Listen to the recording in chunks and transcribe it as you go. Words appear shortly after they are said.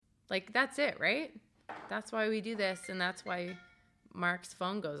Like, that's it, right? That's why we do this, and that's why Mark's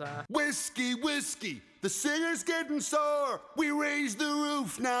phone goes off. Whiskey, whiskey, the singer's getting sore. We raised the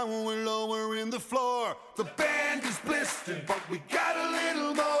roof, now we're lowering the floor. The band is blistered, but we got a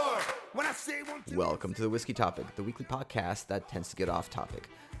little more. When I say one, two, Welcome to The Whiskey Topic, the weekly podcast that tends to get off topic.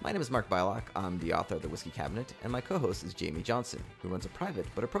 My name is Mark Villalon. I'm the author of The Whiskey Cabinet, and my co-host is Jamie Johnson, who runs a private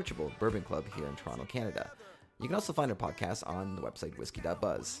but approachable bourbon club here in Toronto, Canada. You can also find our podcast on the website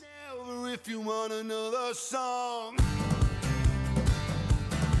whiskey.buzz. never if you want another song.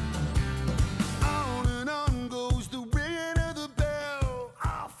 On and on goes the ringing of the bell.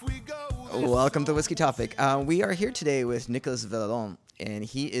 Off we go. Welcome to Whiskey Topic. We are here today with Nicolas Villalon, and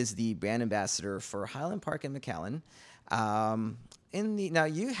he is the brand ambassador for Highland Park The Macallan. Now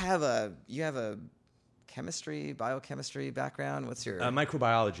you have a biochemistry background. What's your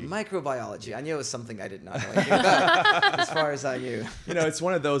microbiology? Microbiology. I knew it was something I did not know anything about, as far as I knew. You know, it's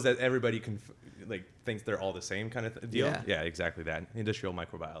one of those that everybody can thinks they're all the same kind of deal. Yeah. Exactly that. Industrial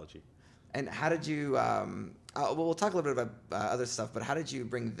microbiology. And how did you? We'll talk a little bit about other stuff, but how did you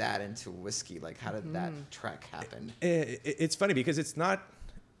bring that into whiskey? Like, how did that track happen? It's funny because it's not.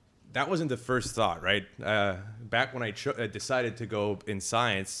 That wasn't the first thought, right? Back when I decided to go in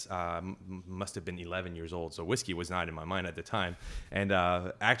science, must have been 11 years old, so whiskey was not in my mind at the time. And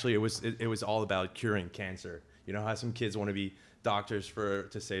actually, it was all about curing cancer. You know how some kids want to be doctors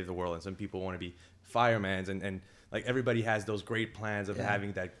to save the world, and some people want to be firemen, and like everybody has those great plans of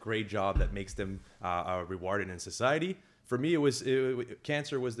having that great job that makes them rewarded in society. For me,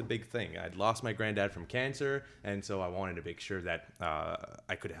 cancer was the big thing. I'd lost my granddad from cancer, and so I wanted to make sure that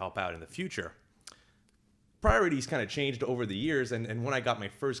I could help out in the future. Priorities kind of changed over the years, and when I got my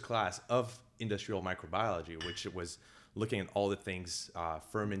first class of industrial microbiology, which was looking at all the things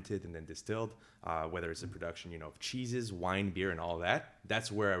fermented and then distilled, whether it's the production, of cheeses, wine, beer, and all that,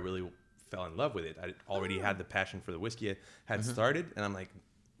 that's where I really fell in love with it. I already had the passion for the whiskey I had started, and I'm like,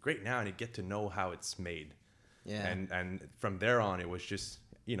 great, now I get to know how it's made. Yeah. And from there on, it was just,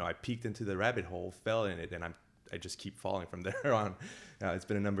 I peeked into the rabbit hole, fell in it, and I just keep falling from there on. It's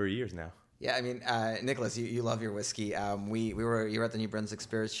been a number of years now. Yeah, I mean, Nicolas, you love you whiskey. You were at the New Brunswick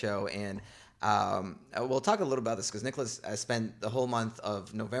Spirits Show, and we'll talk a little about this because Nicolas spent the whole month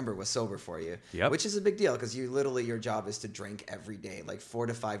of November was sober for you, which is a big deal because your job is to drink every day, like 4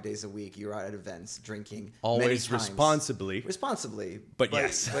 to 5 days a week. You're out at events drinking always responsibly, but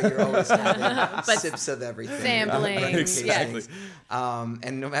yes, but you're always having sips of everything, sampling, exactly. Yes.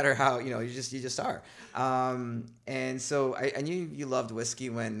 And no matter how you just are. And so I knew you loved whiskey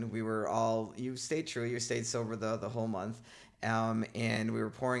when we were all. You stayed true. You stayed sober the whole month. And we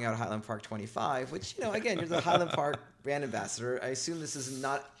were pouring out Highland Park 25, which, again, you're the Highland Park brand ambassador. I assume this is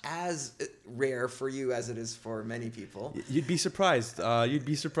not as rare for you as it is for many people. You'd be surprised.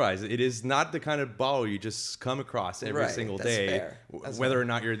 It is not the kind of bottle you just come across every single day, fair. Whether or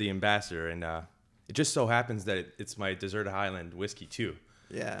not you're the ambassador. And it just so happens that it's my Desert Highland whiskey too.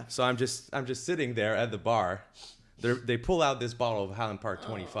 Yeah. So I'm just sitting there at the bar. They pull out this bottle of Highland Park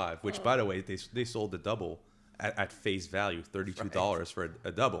 25, which, by the way, they sold the double at face value, $32 for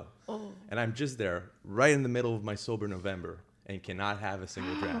a double. Oh. And I'm just there right in the middle of my sober November and cannot have a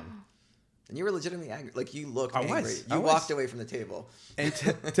single dram. And you were legitimately angry. Like, you looked angry. I was. Walked away from the table. And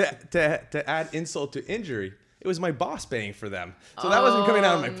to add insult to injury, it was my boss paying for them. So that wasn't coming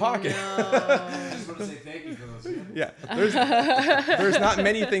out of my pocket. No. I just want to say thank you for those. Yeah. There's not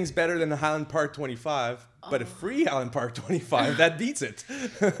many things better than the Highland Park 25, but a free Highland Park 25, that beats it.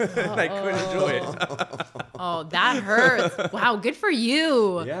 I couldn't enjoy it. Oh, that hurts. Wow, good for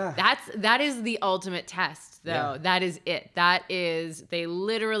you. Yeah. That is the ultimate test, though. Yeah. That is it. They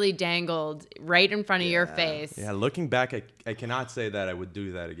literally dangled right in front of your face. Yeah, looking back, I cannot say that I would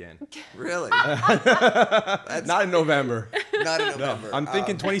do that again. Really? Not in November. Not in November. No, I'm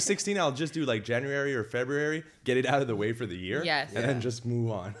thinking 2016, I'll just do like January or February, get it out of the way for the year, Yes. and then just move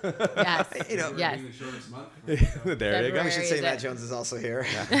on. Yes. Yes. The shortest month. There you go. We should say is Matt it? Jones is also here.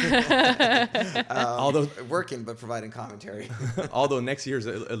 Although working but providing commentary. Although next year's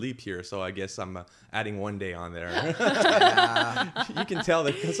a leap year, so I guess I'm adding one day on there. You can tell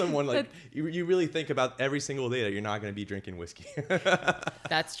that someone you really think about every single day that you're not going to be drinking whiskey.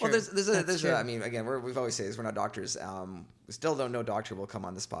 That's true. Well, there's true. I mean, again, we've always said this, we're not doctors. We still don't know doctor will come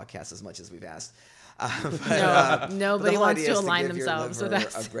on this podcast as much as we've asked. Nobody wants to give align your themselves with liver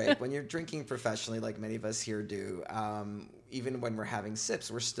us. a break. When you're drinking professionally, like many of us here do, even when we're having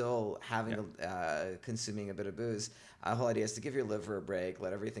sips, we're still having consuming a bit of booze. The whole idea is to give your liver a break,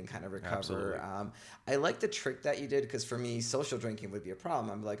 let everything kind of recover. Absolutely. I like the trick that you did, because for me, social drinking would be a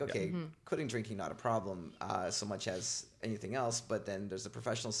problem. I'm like, okay, quitting drinking, not a problem so much as anything else. But then there's the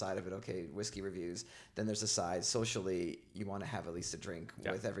professional side of it. Okay, whiskey reviews. Then there's the side socially, you want to have at least a drink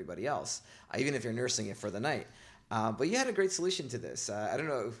with everybody else, even if you're nursing it for the night. But you had a great solution to this. I don't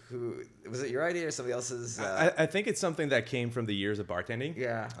know who was it, your idea or somebody else's? I think it's something that came from the years of bartending.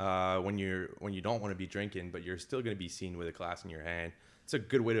 Yeah. When you don't want to be drinking, but you're still going to be seen with a glass in your hand, it's a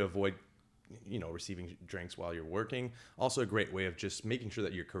good way to avoid, receiving drinks while you're working. Also a great way of just making sure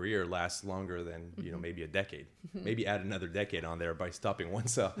that your career lasts longer than maybe a decade. Maybe add another decade on there by stopping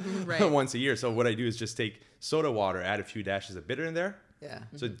once a year. So what I do is just take soda water, add a few dashes of bitter in there. Yeah.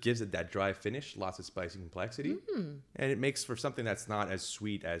 So it gives it that dry finish, lots of spicy complexity, and it makes for something that's not as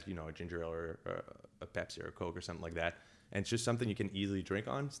sweet as a ginger ale or a Pepsi or a Coke or something like that. And it's just something you can easily drink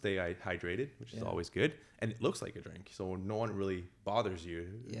on, stay hydrated, which is always good, and it looks like a drink, so no one really bothers you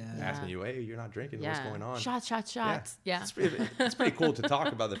asking you, "Hey, you're not drinking? What's going on?" Shots. Yeah. It's pretty cool to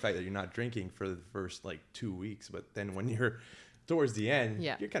talk about the fact that you're not drinking for the first 2 weeks, but then when you're towards the end,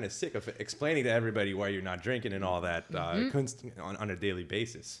 you're kind of sick of explaining to everybody why you're not drinking and all that on a daily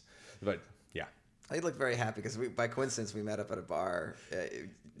basis. But yeah. I look very happy because by coincidence we met up at a bar.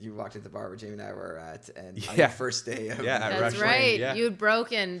 You walked into the bar where Jamie and I were at, and on your first day of at that's Rush right. Lane, yeah. You'd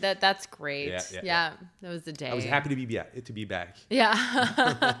broken that. That's great. Yeah, that was the day. I was happy to be back. Yeah.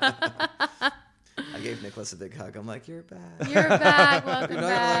 I gave Nicholas a big hug. I'm like, "You're back. You're back. Welcome You're not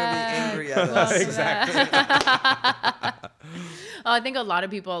back. gonna be angry at us." Exactly. I think a lot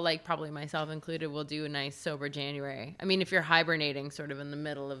of people, probably myself included, will do a nice sober January. I mean, if you're hibernating sort of in the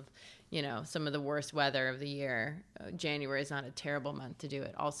middle of, some of the worst weather of the year, January is not a terrible month to do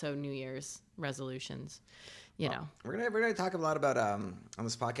it. Also, New Year's resolutions, We're gonna talk a lot about on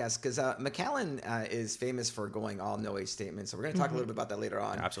this podcast because Macallan is famous for going all no age statements. So we're gonna talk a little bit about that later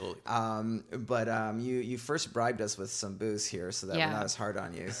on. Absolutely. But you first bribed us with some booze here so that we're not as hard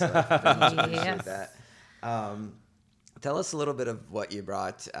on you. So I very much appreciate that. Tell us a little bit of what you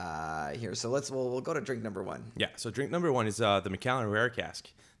brought here. So we'll go to drink number one. Yeah. So drink number one is the Macallan Rare Cask.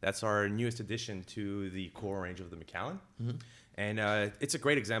 That's our newest addition to the core range of the Macallan. And it's a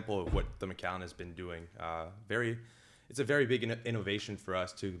great example of what the Macallan has been doing. It's a very big innovation for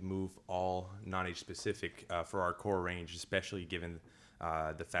us to move all non-age specific for our core range, especially given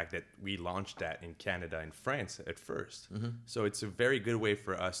the fact that we launched that in Canada and France at first. So it's a very good way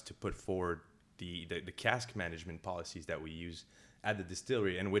for us to put forward the cask management policies that we use at the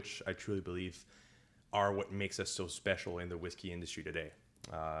distillery, and which I truly believe are what makes us so special in the whiskey industry today.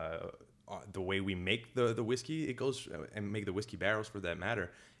 The way we make the whiskey, it goes, and make the whiskey barrels for that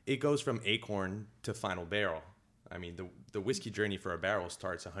matter, it goes from acorn to final barrel. I mean, the whiskey journey for a barrel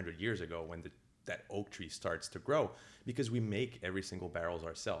starts 100 years ago when that oak tree starts to grow, because we make every single barrels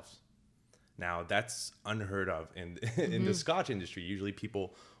ourselves. Now, that's unheard of in the Scotch industry. Usually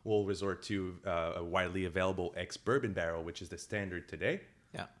people will resort to a widely available ex-bourbon barrel, which is the standard today.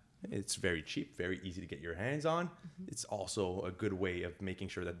 Yeah. It's very cheap, very easy to get your hands on. It's also a good way of making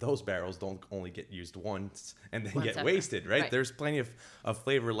sure that those barrels don't only get used once and then get wasted, right? There's plenty of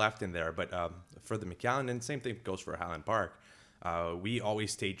flavor left in there. But for the Macallan, and same thing goes for Highland Park, we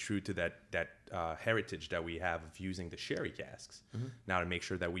always stayed true to that heritage that we have of using the sherry casks. Now, to make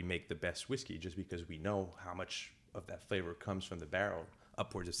sure that we make the best whiskey, just because we know how much of that flavor comes from the barrel,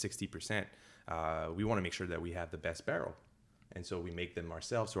 upwards of 60%, we want to make sure that we have the best barrel. And so we make them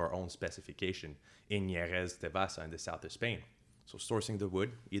ourselves to our own specification in Jerez de Bassa in the south of Spain. So sourcing the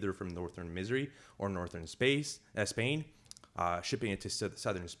wood either from northern Missouri or northern Spain, shipping it to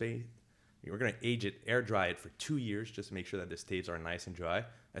southern Spain. We're going to age it, air dry it for 2 years just to make sure that the staves are nice and dry,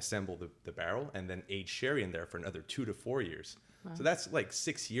 assemble the barrel, and then age sherry in there for another 2 to 4 years. Wow. So that's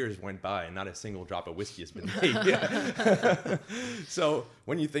 6 years went by and not a single drop of whiskey has been made. So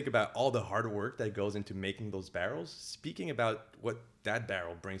when you think about all the hard work that goes into making those barrels, speaking about what that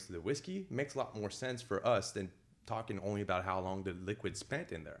barrel brings to the whiskey makes a lot more sense for us than talking only about how long the liquid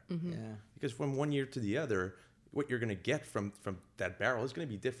spent in there. Yeah. Because from 1 year to the other, what you're going to get from that barrel is going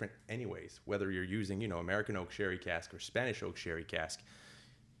to be different anyways. Whether you're using, American oak sherry cask or Spanish oak sherry cask,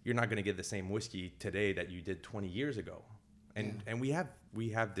 you're not going to get the same whiskey today that you did 20 years ago. And we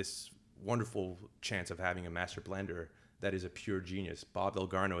have this wonderful chance of having a master blender that is a pure genius. Bob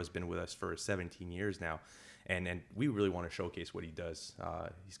Delgarno has been with us for 17 years now, and we really want to showcase what he does.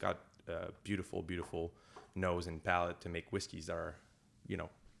 He's got a beautiful, beautiful nose and palate to make whiskeys that are,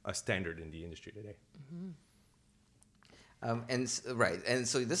 a standard in the industry today. And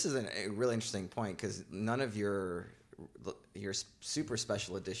so this is a really interesting point because none of your your super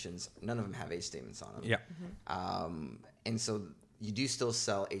special editions, none of them have age statements on them. Yeah. And so you do still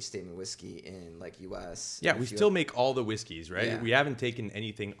sell age statement whiskey in like U.S. Yeah, we still make all the whiskeys, right? Yeah. We haven't taken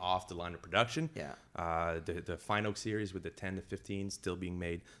anything off the line of production. Yeah. The Fine Oak series with the 10 to 15 still being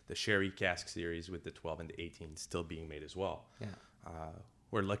made. The Sherry Cask series with the 12 and the 18 still being made as well. Yeah.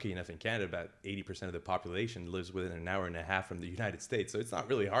 We're lucky enough in Canada, about 80% of the population lives within an hour and a half from the United States. So it's not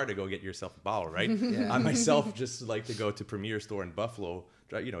really hard to go get yourself a bottle, right? Yeah. I myself just like to go to Premier Store in Buffalo.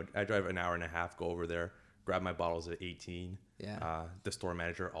 I drive an hour and a half, go over there, grab my bottles at 18. Yeah. The store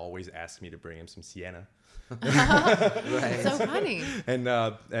manager always asks me to bring him some Sienna. Right. So funny. And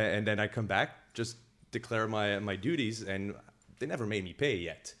then I come back, just declare my duties, and they never made me pay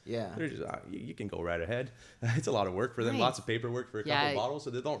yet. Yeah. They're just, you can go right ahead. It's a lot of work for them, Right. lots of paperwork for a couple Yeah. of bottles,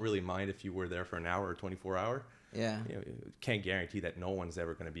 so they don't really mind if you were there for an hour or 24 hour. Yeah. Can't guarantee that no one's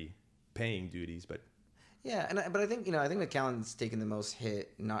ever going to be paying duties, but Yeah, but I think Macallan's taken the most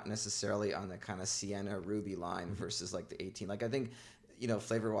hit, not necessarily on the kind of Sienna Ruby line versus like the 18. Like I think,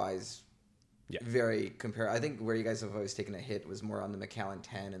 flavor wise, Yeah. very compare. I think where you guys have always taken a hit was more on the Macallan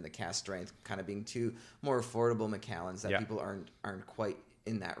 10 and the cask strength, kind of being two more affordable Macallans that Yeah. people aren't quite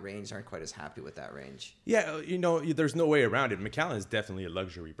in that range, aren't quite as happy with that range. yeah, there's no way around it. Macallan is definitely a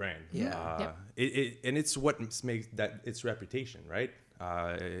luxury brand. Yeah. Yep. And it's what makes that its reputation, right?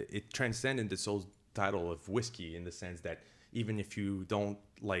 It transcended this whole title of whiskey in the sense that even if you don't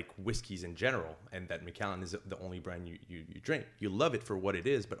like whiskeys in general, and that Macallan is the only brand you drink, you love it for what it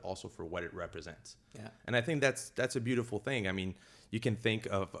is, but also for what it represents. Yeah. And I think that's a beautiful thing. I mean, you can think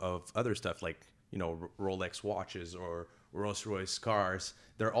of other stuff like Rolex watches or Rolls-Royce cars.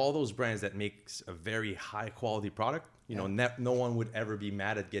 They're all those brands that makes a very high quality product. No one would ever be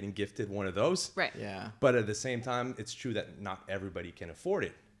mad at getting gifted one of those. Right. Yeah. But at the same time, it's true that not everybody can afford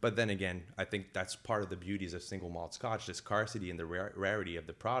it. But then again, I think that's part of the beauties of single malt Scotch. The scarcity and the rarity of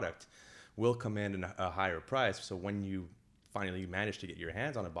the product will command a higher price. So when you finally manage to get your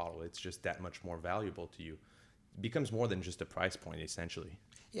hands on a bottle, it's just that much more valuable to you. It becomes more than just a price point, essentially.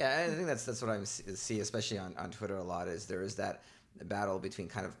 Yeah, I think that's what I see, especially on Twitter a lot, is there is that battle between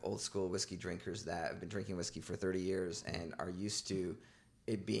kind of old school whiskey drinkers that have been drinking whiskey for 30 years and are used to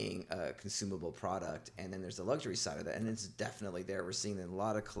it being a consumable product, and then there's the luxury side of that, and it's definitely there. We're seeing it in a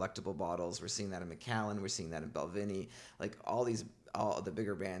lot of collectible bottles. We're seeing that in Macallan. We're seeing that in Balvenie. Like all the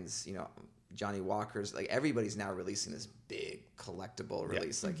bigger brands, Johnny Walker's, like everybody's now releasing this big collectible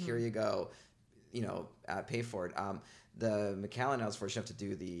release. Like here you go, pay for it. The Macallan, I was fortunate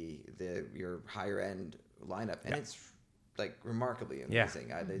enough to do your higher end lineup, and it's like remarkably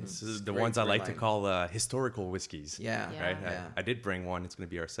amazing. This is the ones I like to call historical whiskeys. Yeah. Yeah. Right. Yeah. I did bring one. It's going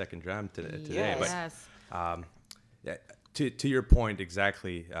to be our second dram today. Yes. But to your point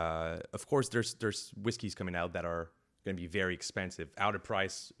exactly. Of course, there's whiskeys coming out that are going to be very expensive, out of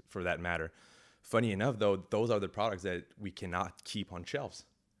price for that matter. Funny enough, though, those are the products that we cannot keep on shelves.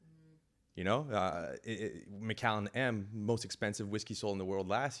 Macallan M, most expensive whiskey sold in the world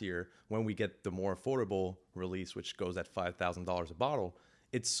last year. When we get the more affordable release, which goes at $5,000 a bottle,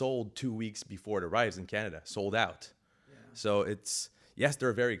 it's sold 2 weeks before it arrives in Canada, sold out. Yeah. So yes,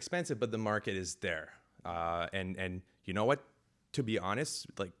 they're very expensive, but the market is there. And you know what? To be honest,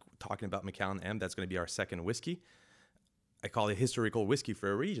 like talking about Macallan M, that's going to be our second whiskey. I call it historical whiskey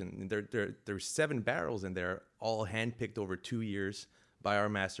for a reason. There's 7 barrels in there, all handpicked over 2 years by our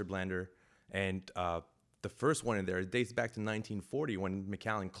master blender. And the first one in there dates back to 1940 when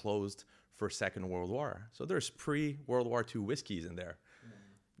Macallan closed for Second World War. So there's pre-World War II whiskeys in there.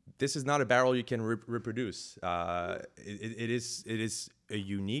 This is not a barrel you can reproduce. It is a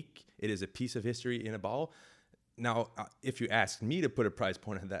unique. It is a piece of history in a bottle. Now, if you asked me to put a price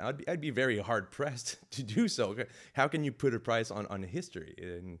point on that, I'd be very hard pressed to do so. How can you put a price on history?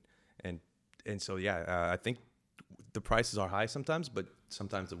 And so I think the prices are high sometimes, but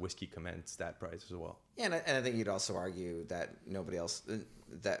sometimes the whiskey commands that price as well. Yeah, and I think you'd also argue that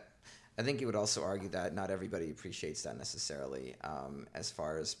I think you would also argue that not everybody appreciates that necessarily as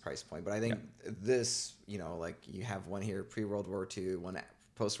far as price point. But I think this, like you have one here pre-World War II, one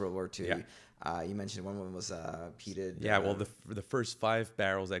post-World War II. Yeah. You mentioned one was peated. Yeah, well, the first 5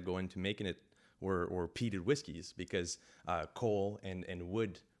 barrels that go into making it were peated whiskeys because coal and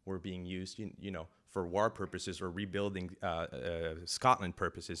wood were being used, for war purposes or rebuilding Scotland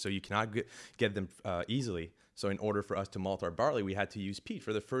purposes. So you cannot get them easily. So in order for us to malt our barley, we had to use peat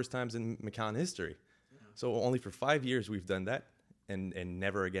for the first times in Macallan history. Yeah. So only for 5 years we've done that and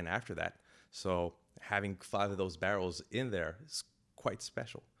never again after that. So having 5 of those barrels in there is quite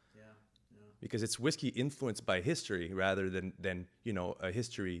special. Yeah. Because it's whiskey influenced by history rather than a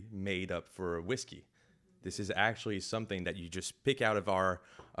history made up for a whiskey. This is actually something that you just pick out of our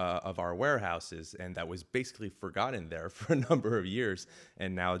warehouses, and that was basically forgotten there for a number of years,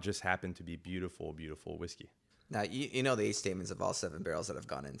 and now it just happened to be beautiful, beautiful whiskey. Now, you know the age statements of all 7 barrels that have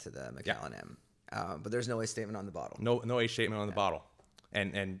gone into the Macallan M, but there's no age statement on the bottle. No age statement on the bottle.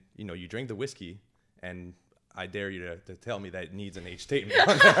 And you drink the whiskey, and I dare you to tell me that it needs an age statement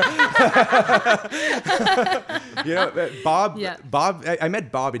on there. Bob. Yeah. I met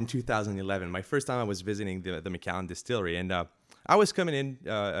Bob in 2011. My first time I was visiting the Macallan distillery, and I was coming in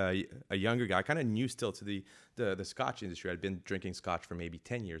a younger guy, kind of new still to the Scotch industry. I'd been drinking Scotch for maybe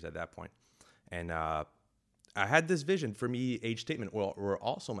 10 years at that point, and I had this vision. For me, age statement were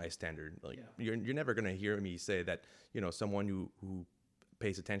also my standard. You're never gonna hear me say that someone who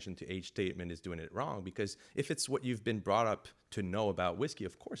pays attention to age statement is doing it wrong, because if it's what you've been brought up to know about whiskey,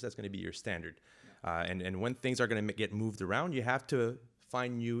 of course that's going to be your standard. And when things are going to get moved around, you have to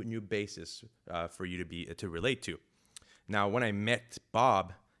find new basis for you to relate to. Now, when I met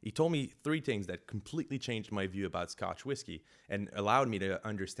Bob, he told me 3 things that completely changed my view about Scotch whiskey and allowed me to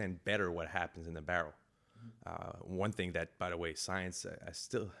understand better what happens in the barrel. One thing that, by the way, science has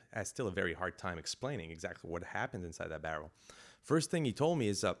still a very hard time explaining exactly what happens inside that barrel. First thing he told me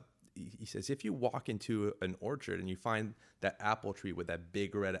is, he says, if you walk into an orchard and you find that apple tree with that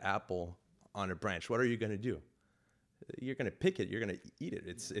big red apple on a branch, what are you going to do? You're going to pick it. You're going to eat it.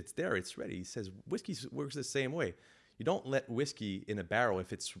 It's there. It's ready. He says whiskey works the same way. You don't let whiskey in a barrel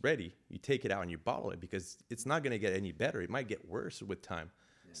if it's ready. You take it out and you bottle it, because it's not going to get any better. It might get worse with time.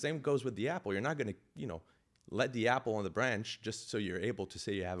 Yeah. Same goes with the apple. You're not going to, let the apple on the branch just so you're able to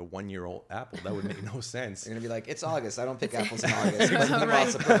say you have a 1-year-old apple. That would make no sense. You're going to be like, it's August. I don't pick apples in August. But right.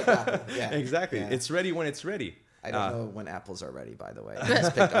 It's a perfect apple. Yeah. Exactly. Yeah. It's ready when it's ready. I don't know when apples are ready, by the way. I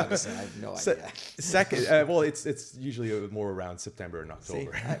just picked August and I have no idea. Second, it's usually more around September and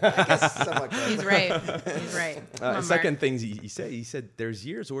October. See, I guess somewhat correct. He's right. Second thing he said there's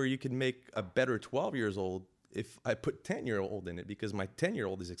years where you can make a better 12 years old if I put 10-year-old in it, because my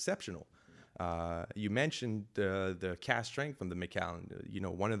 10-year-old is exceptional. You mentioned the cask strength from the Macallan,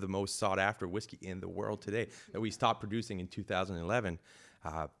 one of the most sought after whiskey in the world today that we stopped producing in 2011.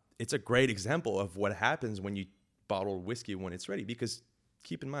 It's a great example of what happens when you bottle whiskey when it's ready, because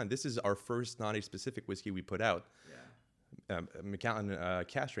keep in mind, this is our first non-age specific whiskey we put out. Macallan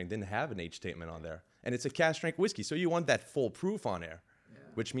cask strength didn't have an age statement on there, and it's a cask strength whiskey, so you want that full proof on there,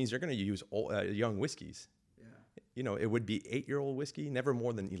 which means you're going to use young whiskeys. It would be 8-year-old whiskey, never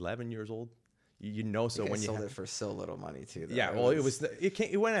more than 11 years old. So when you sold it for so little money too. Though. Yeah,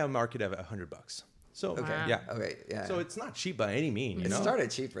 it went out of market at $100. So okay, So it's not cheap by any means. It started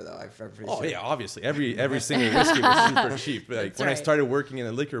cheaper though. I'm pretty sure. Yeah, obviously every single whiskey was super cheap. Like when I started working in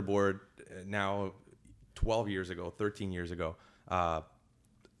a liquor board, now 12 years ago, 13 years ago,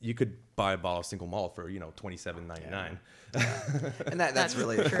 you could buy a bottle of single malt for $27.99. And that's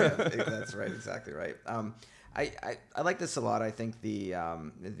really true. That's right, exactly right. I like this a lot. I think the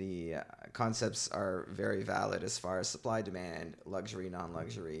concepts are very valid as far as supply, demand, luxury,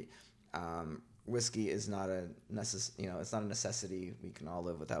 non-luxury. Whiskey is not it's not a necessity. We can all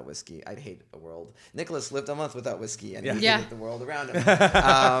live without whiskey. I'd hate a world. Nicholas lived a month without whiskey, and he hated the world around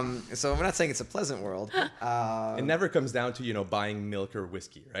him. So we're not saying it's a pleasant world. It never comes down to buying milk or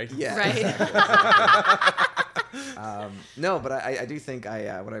whiskey, right? Yeah. Right. Exactly. No, but I do think what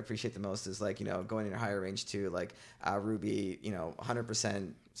I appreciate the most is going in a higher range too, like Ruby,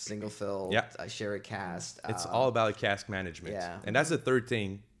 100% single fill, sherry cask. It's all about cask management. Yeah. And that's the third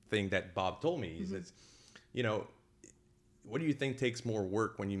thing that Bob told me. He says, what do you think takes more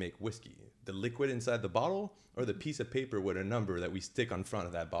work when you make whiskey? The liquid inside the bottle or the piece of paper with a number that we stick on front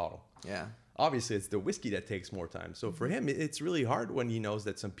of that bottle? Yeah. Obviously, it's the whiskey that takes more time. So for him, it's really hard when he knows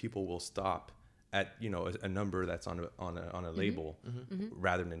that some people will stop at a number that's on a label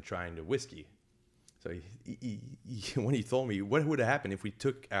rather than trying to whiskey. So when he told me what would happen if we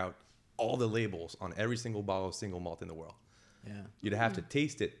took out all the labels on every single bottle of single malt in the world, you'd have to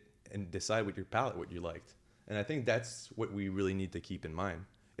taste it and decide with your palate what you liked. And I think that's what we really need to keep in mind.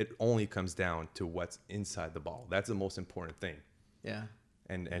 It only comes down to what's inside the bottle. That's the most important thing. Yeah.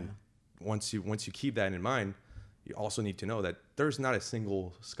 And once you keep that in mind, you also need to know that there's not a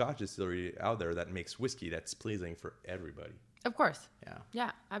single Scotch distillery out there that makes whiskey that's pleasing for everybody. Of course. Yeah.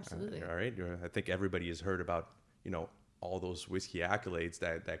 Yeah, absolutely. All right. I think everybody has heard about, all those whiskey accolades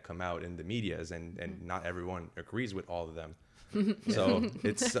that come out in the medias, and not everyone agrees with all of them. So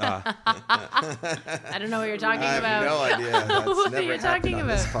it's I don't know what you're talking about. I have no idea. That's what never are you happened talking on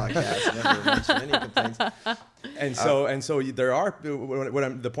about? this podcast. Never mentioned any complaints. And so there are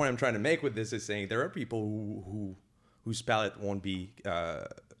the point I'm trying to make with this is saying there are people whose palate won't be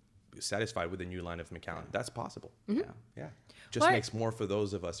satisfied with a new line of Macallan. That's possible. Yeah. Yeah. Just What- makes more for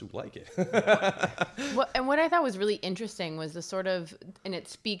those of us who like it. What I thought was really interesting was the sort of, and it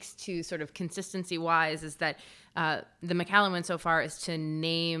speaks to sort of consistency wise, is that the Macallan went so far as to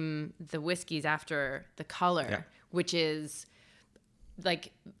name the whiskeys after the color, Yeah. which is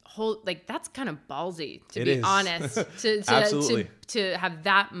like that's kind of ballsy, to It be is. honest, Absolutely. to have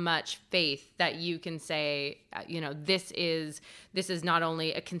that much faith that you can say, this is not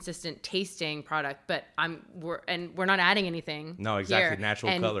only a consistent tasting product, but we're not adding anything. No, exactly. here.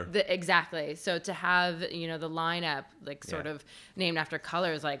 Natural And color. Exactly. So to have, the lineup like sort of named after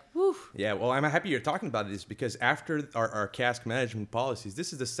colors, like, whew. Yeah, well, I'm happy you're talking about this because after our cask management policies,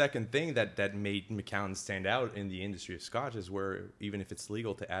 this is the second thing that made Macallan stand out in the industry of Scotch, is where even if it's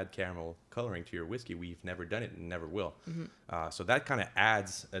legal to add caramel coloring to your whiskey, we've never done it and never will. So that kind of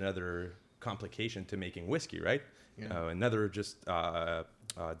adds another complication to making whiskey, right? Another just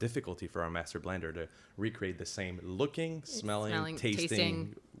difficulty for our master blender to recreate the same looking, smelling,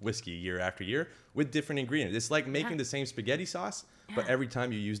 tasting whiskey year after year with different ingredients. It's like making the same spaghetti sauce, but every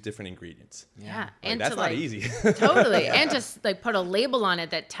time you use different ingredients. Yeah. Like, And that's to not like, easy. totally. And just like put a label on it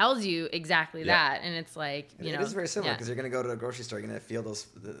that tells you exactly that. And it's like, It is very similar because you're going to go to a grocery store, you're going to feel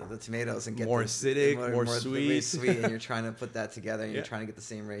the tomatoes and get More acidic, more really sweet. and you're trying to put that together and you're trying to get the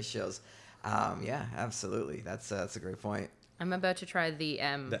same ratios. Yeah, absolutely. That's a great point. I'm about to try the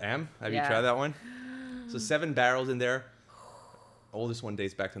M. The M? Have Yeah. you tried that one? So 7 barrels in there. Oldest one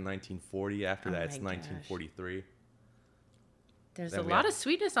dates back to 1940. After Oh that, it's my gosh. 1943. There's Then a we lot have- of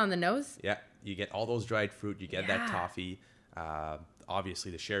sweetness on the nose. Yeah, you get all those dried fruit. You get that Yeah. toffee.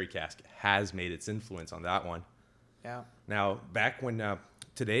 Obviously, the sherry cask has made its influence on that one. Yeah. Now, back when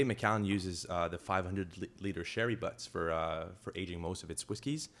today Macallan uses the 500-liter sherry butts for aging most of its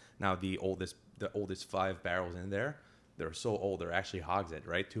whiskeys. Now, the oldest 5 barrels in there, they're so old they're actually hogshead,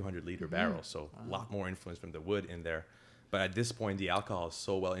 right? 200-liter barrels, so a lot more influence from the wood in there. But at this point, the alcohol is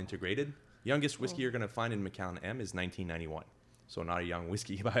so well integrated. Youngest whiskey you're going to find in Macallan M is 1991. So not a young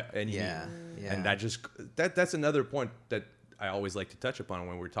whiskey by any Yeah. means. Yeah. And that's another point that I always like to touch upon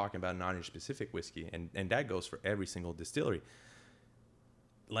when we're talking about non-age specific whiskey, and that goes for every single distillery.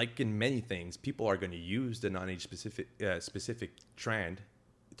 Like in many things, people are going to use the non-age specific trend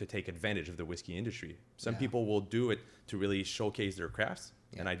to take advantage of the whiskey industry. Some people will do it to really showcase their crafts,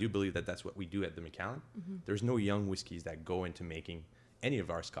 and I do believe that that's what we do at the Macallan. There's no young whiskeys that go into making any of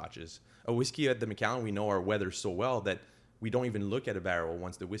our scotches. A whiskey at the Macallan, we know our weather so well that we don't even look at a barrel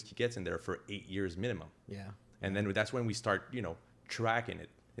once the whiskey gets in there for 8 years minimum. Yeah. And then that's when we start, tracking it.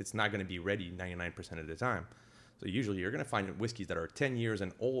 It's not going to be ready 99% of the time. So usually you're going to find whiskeys that are 10 years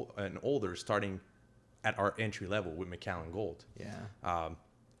and older starting at our entry level with Macallan Gold. Yeah.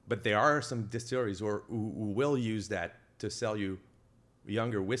 But there are some distilleries who will use that to sell you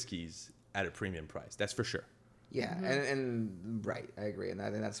younger whiskeys at a premium price. That's for sure. Yeah, and right, I agree, and I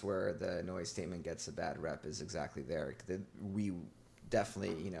think that's where the noise statement gets a bad rep, is exactly there. We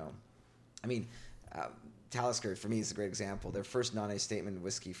definitely, Talisker for me is a great example. Their first non-age statement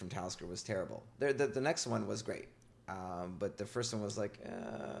whiskey from Talisker was terrible. The next one was great, but the first one was like,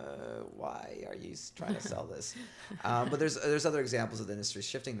 why are you trying to sell this? But there's other examples of the industry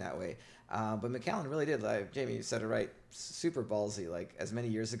shifting that way. But Macallan really did, like Jamie, you said it right, super ballsy. Like as many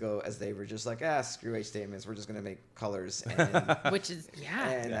years ago as they were just like, screw age statements, we're just going to make colors. And, Which is,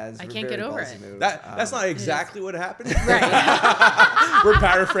 and I can't get over it. Move. That's not exactly what happened. Right. We're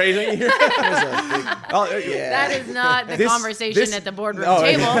paraphrasing here. That is not the conversation at the boardroom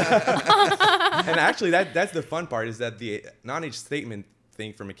table. And actually, that's the fun part, is that the non-age statement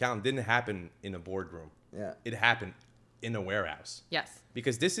thing for Macallan didn't happen in a boardroom. Yeah. It happened in a warehouse. Yes.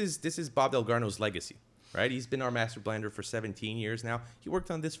 Because this is Bob Delgarno's legacy, right? He's been our master blender for 17 years now. He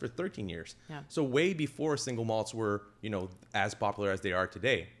worked on this for 13 years. Yeah. So way before single malts were, as popular as they are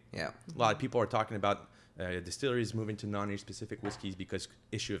today. Yeah. A lot of people are talking about distilleries moving to non-age specific whiskeys because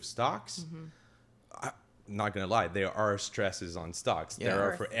issue of stocks. I'm not going to lie, there are stresses on stocks. Yeah. There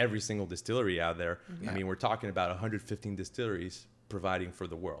are for every single distillery out there. Yeah. I mean, we're talking about 115 distilleries providing for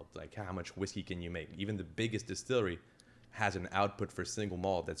the world. Like, how much whiskey can you make? Even the biggest distillery has an output for single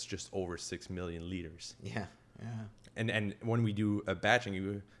malt that's just over 6 million liters. Yeah. Yeah. And when we do a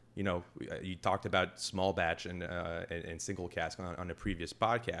batching, you talked about small batch and single cask on a previous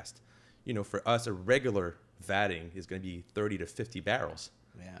podcast. For us, a regular vatting is going to be 30 to 50 barrels.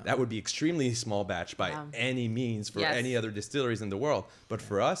 Yeah. That would be extremely small batch by any means for any other distilleries in the world. But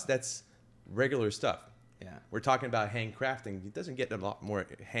for us, that's regular stuff. Yeah. We're talking about handcrafting. It doesn't get a lot more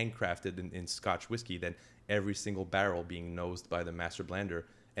handcrafted in Scotch whiskey than every single barrel being nosed by the master blender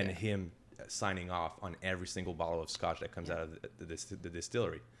and him signing off on every single bottle of Scotch that comes out of the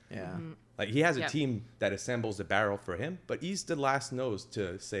distillery. Yeah. Like he has a team that assembles the barrel for him, but he's the last nose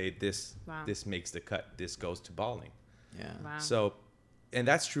to say this makes the cut, this goes to bottling. Yeah. Wow. So, and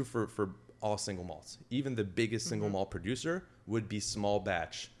that's true for all single malts. Even the biggest single malt producer would be small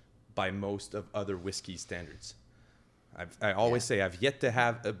batch by most of other whiskey standards. I always say I've yet to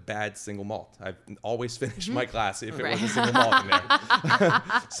have a bad single malt. I've always finished my glass if it was a single malt in there.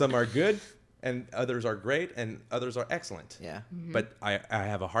 Some are good, and others are great, and others are excellent. Yeah. But I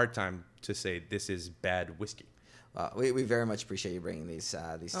have a hard time to say this is bad whiskey. We very much appreciate you bringing these two.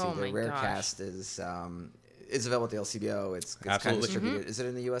 The Rare Cast is available at the LCBO. It's kind of distributed. Is it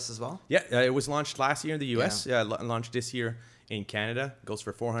in the U.S. as well? Yeah, it was launched last year in the U.S. Yeah, launched this year in Canada. Goes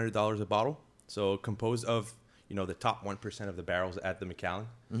for $400 a bottle. So composed of the top 1% of the barrels at the Macallan.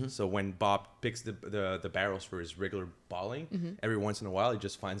 So when Bob picks the barrels for his regular bottling, every once in a while he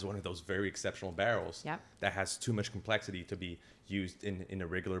just finds one of those very exceptional barrels that has too much complexity to be used in a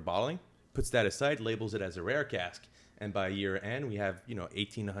regular bottling. Puts that aside, labels it as a rare cask, and by year end we have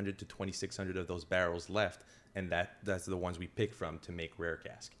 1,800 to 2,600 of those barrels left. And that's the ones we pick from to make rare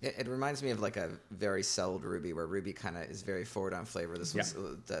cask. It reminds me of like a very settled ruby, where ruby kind of is very forward on flavor. This one's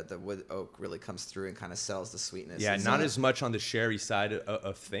the wood oak really comes through and kind of sells the sweetness. Yeah, not as much on the sherry side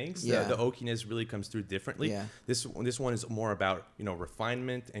of things. Yeah. The oakiness really comes through differently. Yeah. This one is more about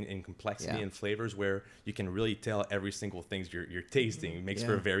refinement and complexity and flavors, where you can really tell every single thing you're tasting. It makes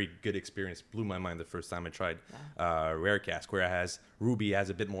for a very good experience. Blew my mind the first time I tried rare cask, whereas ruby has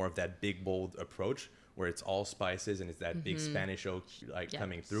a bit more of that big bold approach, where it's all spices and it's that big Spanish oak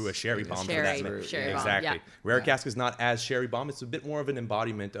coming through, a sherry bomb. Sherry bomb. Exactly. Yeah. Rare cask is not as sherry bomb. It's a bit more of an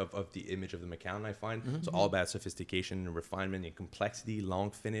embodiment of the image of the Macallan, I find. It's all about sophistication and refinement and complexity, long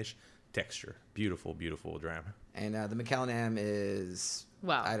finish, texture. Beautiful, beautiful dram. And the Macallan M is,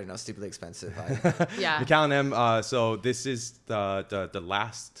 I don't know, stupidly expensive. Macallan M, so this is the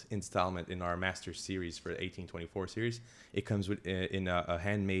last installment in our Master Series for the 1824 series. It comes in a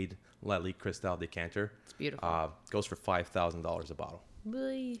handmade Lally Cristal decanter. It's beautiful. Goes for $5,000 a bottle.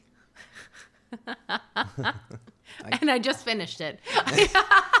 Really? And I just finished it.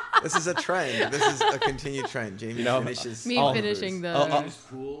 This is a trend. This is a continued trend. Jamie finishes. Me finishing the.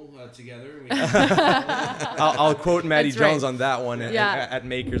 Pool together. I'll quote Maddie That's right. Jones on that one at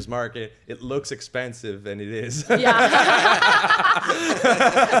Maker's Market. It looks expensive, and it is.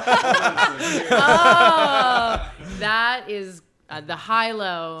 That is the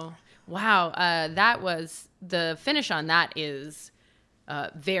high-low. Wow, that was the finish on that is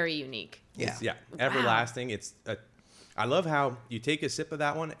very unique. Yeah. Everlasting. I love how you take a sip of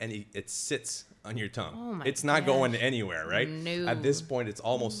that one and it sits on your tongue. Oh my it's not gosh. going anywhere, right? No. At this point, it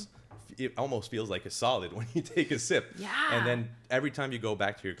almost feels like a solid when you take a sip. Yeah. And then every time you go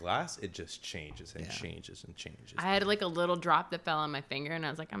back to your glass, it just changes and changes and changes. I had like a little drop that fell on my finger, and I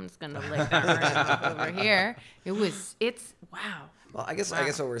was like, I'm just gonna lick that right off over here. It's wow. Well, I guess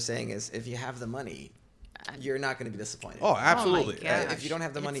what we're saying is, if you have the money, you're not going to be disappointed. Oh, absolutely. Oh my gosh. If you don't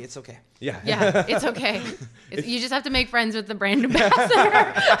have the money, it's okay. Yeah. Yeah, it's okay. You just have to make friends with the brand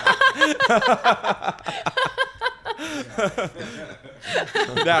ambassador.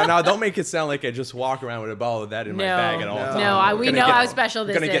 Now, don't make it sound like I just walk around with a bottle of that in my bag at all times. No, we know how special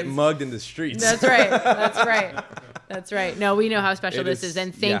this is. Gonna get mugged in the streets. That's right. That's right. No, we know how special this is,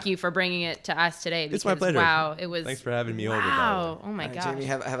 and thank you for bringing it to us today. It's my pleasure. Wow, it was. Thanks for having me over. Wow. Oh my gosh. Jamie,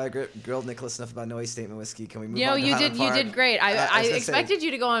 have I grilled Nicholas enough about Noise Statement whiskey? Can we move on to you Highland Park? did great. I was expected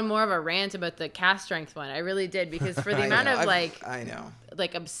you to go on more of a rant about the cast strength one. I really did, because for the amount of I know.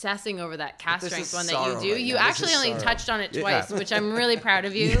 like obsessing over that cast This is strength one that sorrow you do, right you now. This actually is only sorrow. touched on it twice, which I'm really proud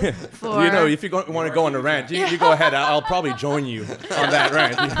of you for. If you want to go on a rant, you go ahead. I'll probably join you on that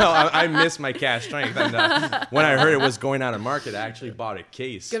rant. I miss my cast strength, and when I heard it was going out of market, I actually bought a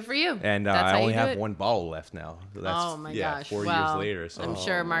case. Good for you. And That's I how only you do have it. one bottle left now. So that's, Oh my gosh! 4 Well, years later. So I'm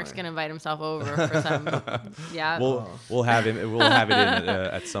sure Mark's gonna invite himself over for some. Yeah. we'll have it. We'll have it in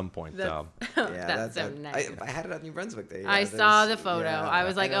at some point. That's so nice. I had it on New Brunswick Day. I saw the photo. I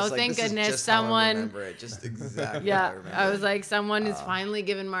was like, oh, thank goodness someone. Remember it. Just exactly. Yeah, how I remember I was it. like, someone has finally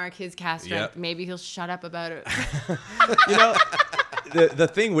given Mark his cast strength. Yep. Maybe he'll shut up about it. The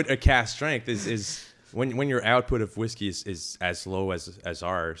thing with a cast strength is when your output of whiskey is as low as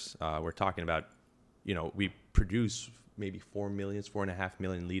ours. We're talking about, we produce maybe 4.5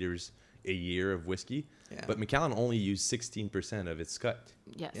 million liters a year of whiskey, but Macallan only used 16% of its cut.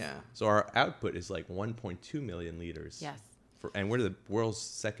 Yes. Yeah. So our output is like 1.2 million liters. Yes. And we're the world's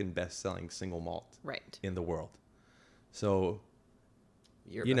second best-selling single malt Right. in the world. So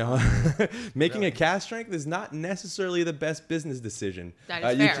You're you know, behind. making a cask strength is not necessarily the best business decision That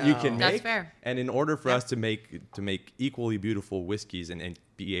is fair. you can That's make. fair. And in order for us to make equally beautiful whiskeys and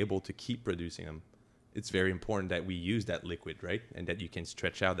be able to keep producing them, it's very important that we use that liquid, right? And that you can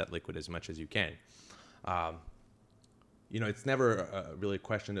stretch out that liquid as much as you can. You know, it's never really a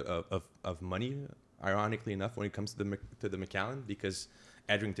question of money, ironically enough, when it comes to the Macallan, because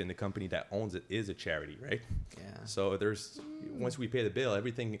Edrington, the company that owns it, is a charity, right? Yeah. So once we pay the bill,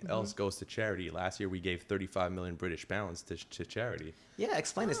 everything else goes to charity. Last year we gave 35 million British pounds to charity. Yeah,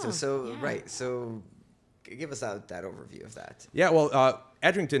 explain this to us. So, right. So give us that overview of that. Yeah, well,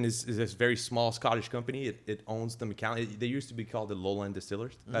 Edrington is this very small Scottish company. It owns the Macallan. They used to be called the Lowland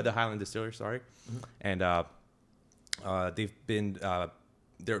Distillers, the Highland Distillers, sorry. And they've been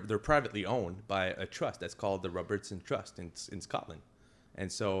they're privately owned by a trust that's called the Robertson Trust in Scotland. And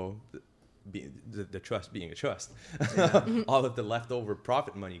so the trust being a trust, all of the leftover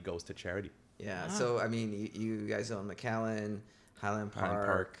profit money goes to charity. Yeah. So, I mean, you guys own Macallan, Highland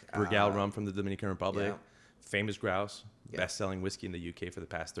Park. Brugal rum from the Dominican Republic, yeah. Famous Grouse, Yeah. best-selling whiskey in the UK for the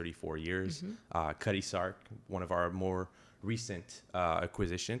past 34 years. Cutty Sark, one of our more recent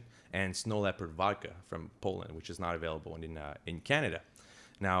acquisition, and Snow Leopard Vodka from Poland, which is not available in Canada.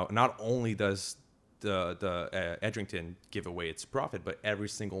 Now, not only does the Edrington give away its profit, but every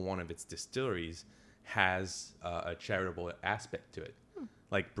single one of its distilleries has a charitable aspect to it.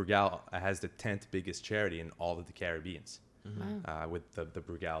 Like Brugal has the 10th biggest charity in all of the Caribbeans. With the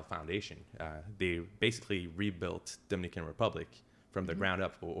Brugal Foundation. They basically rebuilt Dominican Republic from the ground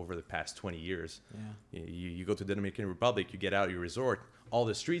up over the past 20 years. Yeah. You go to the Dominican Republic, you get out of your resort, all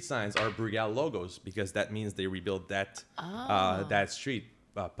the street signs are Brugal logos because that means they rebuilt that street,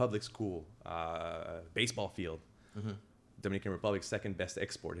 public school, baseball field. Dominican Republic's second best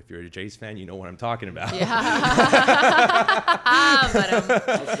export. If you're a Jays fan, you know what I'm talking about. Yeah.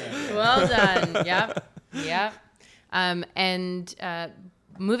 Well done. Yep. And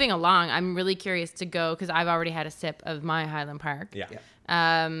moving along, I'm really curious to go because I've already had a sip of my Highland Park. Yeah.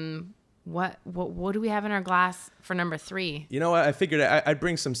 What do we have in our glass for number 3? You know what? I figured I'd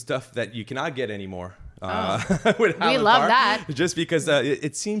bring some stuff that you cannot get anymore. With We Highland love Park, that. Just because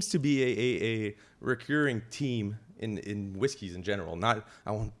it seems to be a recurring theme in whiskeys in general. I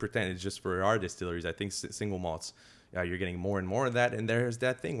won't pretend it's just for our distilleries. I think single malts, you're getting more and more of that. And there's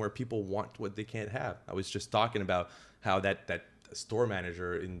that thing where people want what they can't have. I was just talking about how that store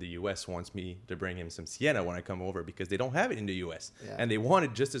manager in the U.S. wants me to bring him some Sienna when I come over because they don't have it in the U.S. Yeah. And they want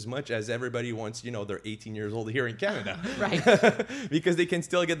it just as much as everybody wants, they're 18 years old here in Canada. Right. Because they can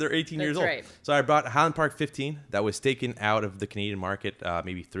still get their 18 years old. Right. So I brought Highland Park 15 that was taken out of the Canadian market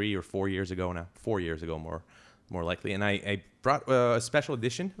maybe 3 or 4 years ago now. 4 years ago, more likely. And I brought a special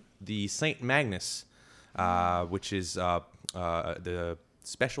edition, the St. Magnus, which is the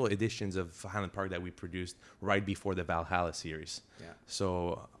special editions of Highland Park that we produced right before the Valhalla series. Yeah.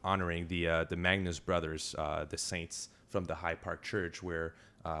 So honoring the Magnus brothers, the saints from the High Park Church, where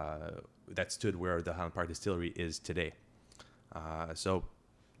that stood where the Highland Park Distillery is today. So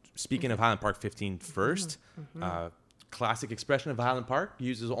speaking of Highland Park 15 first, classic expression of Highland Park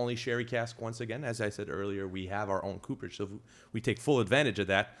uses only sherry cask once again. As I said earlier, we have our own cooperage, so we take full advantage of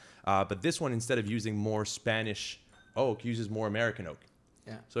that. But this one, instead of using more Spanish oak, uses more American oak.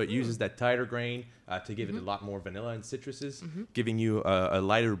 Yeah. So it uses that tighter grain to give it a lot more vanilla and citruses, giving you a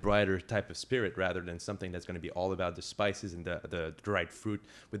lighter, brighter type of spirit rather than something that's going to be all about the spices and the dried fruit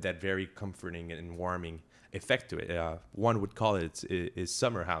with that very comforting and warming effect to it. One would call it is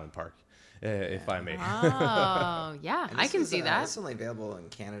summer Highland Park, if I may. Oh, yeah. And I this can is, see that. It's only available in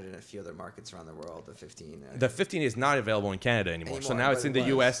Canada and a few other markets around the world, the 15. The 15 is not available in Canada anymore. So Anymore, now it's but in it the was.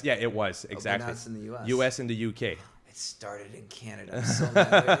 U.S. Yeah, it was. Exactly. now it's in the US. U.S. and the UK. It started in Canada. I'm so mad.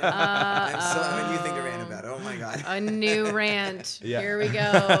 I have a new thing to rant about. Oh my god. A new rant. Yeah. Here we No,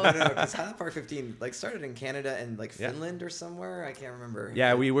 go. because Highland Park 15 started in Canada and Finland or somewhere. I can't remember.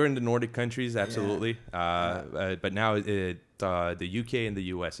 Yeah, we were in the Nordic countries, absolutely. But now the UK and the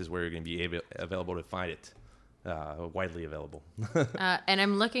US is where you're going to be available to find it, widely available. And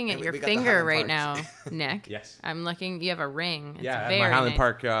I'm looking at And your we got the finger Highland right Parks. now, Nick. Yes. I'm looking. You have a ring. It's Yeah, I have very my Highland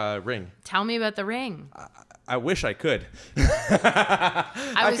nice. Park ring. Tell me about the ring. I wish I could.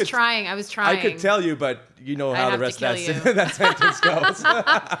 I was trying. I could tell you, but you know how the have to rest of kill that, that sentence goes.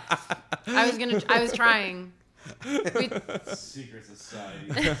 I was trying. Secret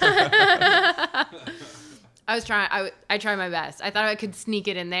society. I was trying. I tried my best. I thought I could sneak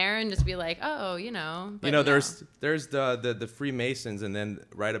it in there and just be like, oh, But no. there's the Freemasons, and then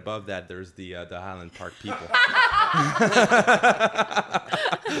right above that, there's the Highland Park people.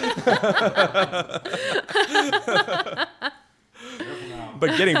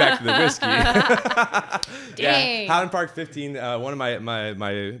 But getting back to the whiskey. Dang. Highland Park 15, one of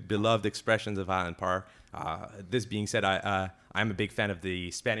my beloved expressions of Highland Park. This being said, I'm a big fan of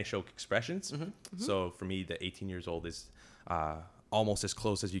the Spanish oak expressions. So for me, the 18 years old is almost as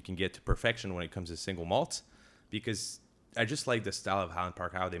close as you can get to perfection when it comes to single malts, because I just like the style of Highland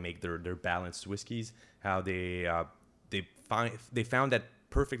Park, how they make their balanced whiskeys, how they found that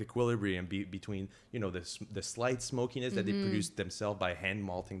perfect equilibrium between, you know, the slight smokiness that they produce themselves by hand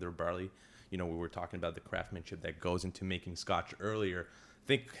malting their barley. You know, we were talking about the craftsmanship that goes into making Scotch earlier. I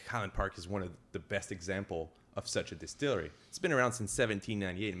think Highland Park is one of the best example of such a distillery. It's been around since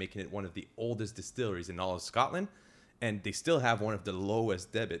 1798, making it one of the oldest distilleries in all of Scotland, and they still have one of the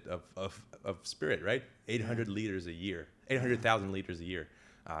lowest debit of spirit, right? 800 liters a year, 800,000 liters a year.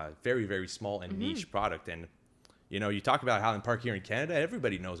 Very, very small and niche product. And, you know, you talk about Highland Park here in Canada,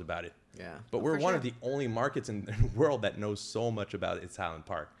 everybody knows about it. Yeah. But we're one of the only markets in the world that knows so much about its Highland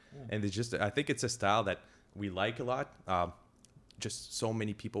Park. And it's just, I think it's a style that we like a lot. Just so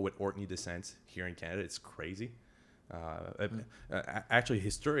many people with Orkney descent here in Canada. It's crazy. Actually,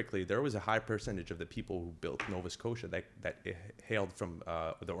 historically, there was a high percentage of the people who built Nova Scotia that hailed from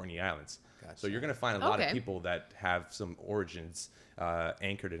the Orkney Islands. Gotcha. So you're going to find a lot of people that have some origins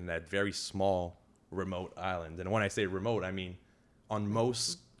anchored in that very small, remote island. And when I say remote, I mean on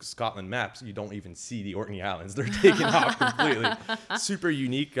most Scotland maps, you don't even see the Orkney Islands. They're taken off completely. Super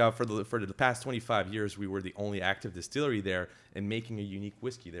unique. For the past 25 years, we were the only active distillery there and making a unique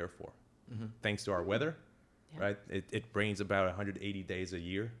whiskey, therefore. Thanks to our weather, right? It rains about 180 days a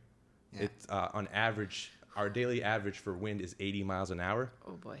year. Yeah. It's on average, our daily average for wind is 80 miles an hour.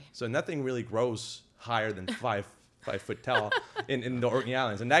 Oh boy. So nothing really grows higher than 5 foot tall in the Orkney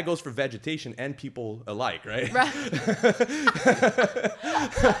Islands, and that goes for vegetation and people alike, right?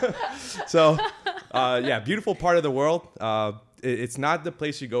 So, beautiful part of the world. It's not the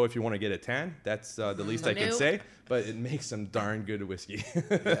place you go if you want to get a tan. That's the least I can Nope. say, but it makes some darn good whiskey.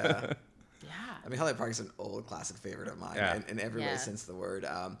 Yeah. Yeah. I mean, Highland Park is an old classic favorite of mine in every way Yeah. since the word.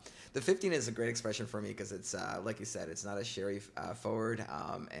 The 15 is a great expression for me because it's, like you said, it's not a sherry forward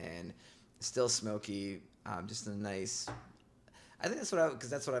and still smoky. Just a nice. I think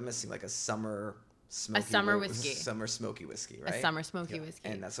that's what I'm missing, like a summer smoky. whiskey. Summer smoky whiskey, right? A summer smoky whiskey.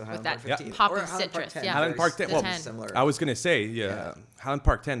 And that's what with Highland that Park 15 pop or of Highland Park citrus. 10. Yeah. Highland Park 10. The Well, 10. Similar. I was gonna say, Highland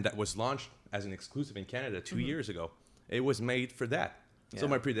Park 10 that was launched as an exclusive in Canada 2 years ago. It was made for that. So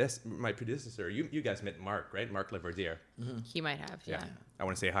Yeah. my predecessor, you guys met Mark, right? Mark Laverdiere. He might have. Yeah. I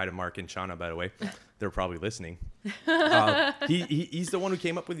want to say hi to Mark and Shauna, by the way. They're probably listening. He's the one who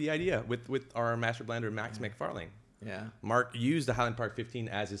came up with the idea with our master blender, Max McFarlane. Yeah. Mark used the Highland Park 15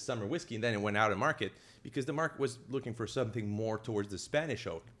 as his summer whiskey, and then it went out of market because the market was looking for something more towards the Spanish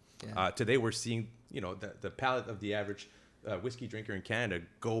oak. Yeah. Today we're seeing, the palate of the average whiskey drinker in Canada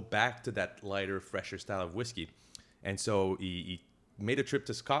go back to that lighter, fresher style of whiskey. And so he made a trip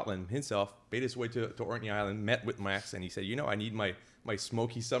to Scotland himself, made his way to Orkney Island, met with Max, and he said, I need my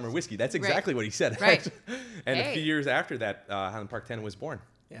smoky summer whiskey. That's exactly what he said. Right. And a few years after that, Highland Park 10 was born.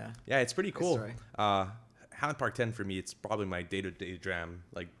 Yeah. Yeah, it's pretty cool. story. Highland Park 10 for me, it's probably my day-to-day dram,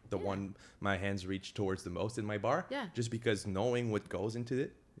 like the one my hands reach towards the most in my bar. Yeah. Just because knowing what goes into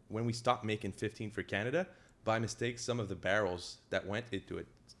it, when we stopped making 15 for Canada, by mistake, some of the barrels that went into it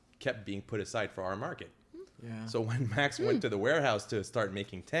kept being put aside for our market. Yeah. So when Max went to the warehouse to start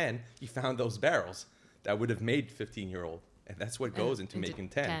making 10, he found those barrels that would have made 15-year-old. And that's what goes into making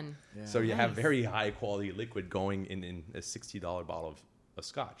 10. Yeah. So you have Nice. very high quality liquid going in a $60 bottle of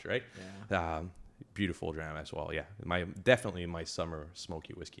scotch, right? Yeah. Beautiful dram as well. Yeah, definitely my summer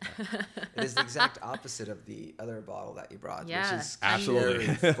smoky whiskey. It is the exact opposite of the other bottle that you brought, Yeah. which is Absolutely.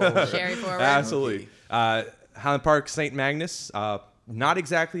 sherry forward. Sherry forward. Absolutely. Highland Park St. Magnus, not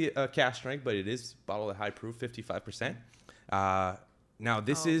exactly a cask strength, but it is bottled at high proof, 55%. Now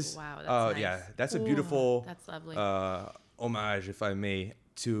this is, wow, that's nice. that's a Ooh, beautiful that's lovely. homage, if I may,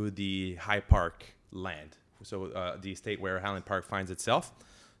 to the High Park land. So the estate where Highland Park finds itself.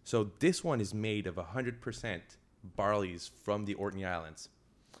 So this one is made of 100% barleys from the Orkney Islands.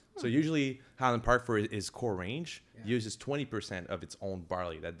 So usually Highland Park, for its core range, uses 20% of its own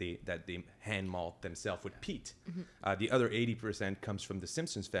barley that they hand malt themselves with peat. The other 80% comes from the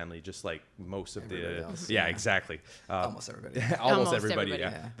Simpsons family, just like most of Everybody else, yeah, yeah. exactly. Almost everybody. Almost Almost everybody,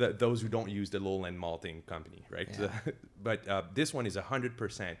 everybody. yeah. Those who don't use the lowland malting company, right? Yeah. But this one is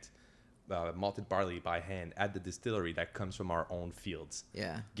 100% malted barley by hand at the distillery that comes from our own fields.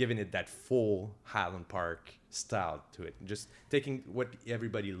 Yeah. Giving it that full Highland Park style to it. Just taking what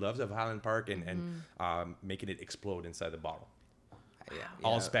everybody loves of Highland Park and making it explode inside the bottle. Yeah.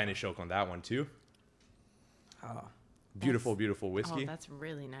 All Spanish oak on that one too. Oh. Beautiful whiskey. Oh, that's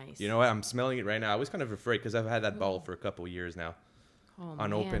really nice. You know what? I'm smelling it right now. I was kind of afraid because I've had that bottle for a couple of years now,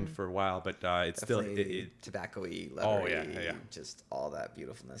 unopened for a while, but it's Definitely still tobacco-y, leathery, yeah. just all that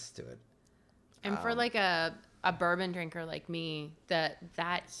beautifulness to it. And for like a bourbon drinker like me,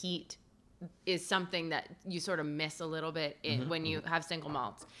 that heat is something that you sort of miss a little bit when you have single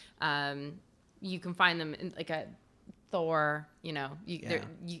malts. You can find them in like a Thor,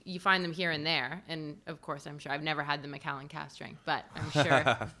 you find them here and there. And of course, I'm sure I've never had the Macallan cask strength, but I'm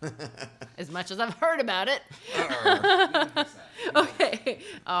sure as much as I've heard about it. Okay.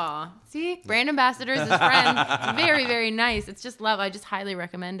 Aw. See, brand ambassadors as friends. It's very, very nice. It's just love. I just highly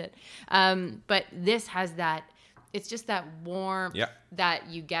recommend it. But this has that, it's just that warmth that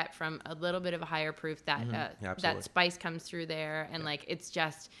you get from a little bit of a higher proof that that spice comes through there. And like, it's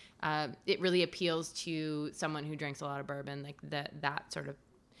just, it really appeals to someone who drinks a lot of bourbon, like that sort of.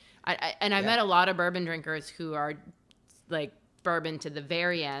 I've met a lot of bourbon drinkers who are like bourbon to the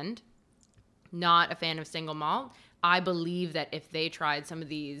very end, not a fan of single malt. I believe that if they tried some of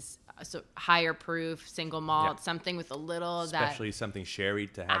these higher proof single malt, something with a little especially something sherry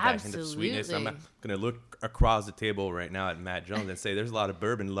to have that hint of sweetness. I'm going to look across the table right now at Matt Jones and say there's a lot of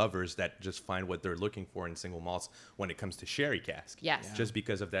bourbon lovers that just find what they're looking for in single malts when it comes to sherry cask. Yes. Just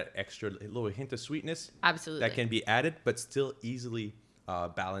because of that extra little hint of sweetness. Absolutely. That can be added, but still easily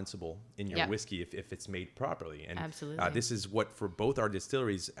balanceable in your whiskey if it's made properly. And absolutely. This is what for both our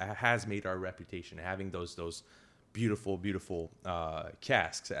distilleries has made our reputation, having those beautiful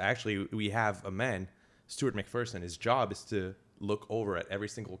casks. Actually, we have a man, Stuart McPherson. His job is to look over at every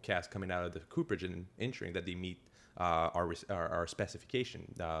single cask coming out of the cooperage and ensuring that they meet our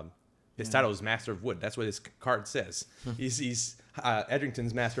specification. His title is Master of Wood. That's what his card says. He's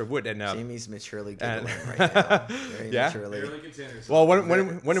Edrington's Master of Wood. And Jamie's maturely giggling right now. Very maturely. Well,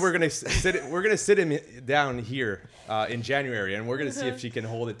 when we're gonna sit him down here in January, and we're gonna see if she can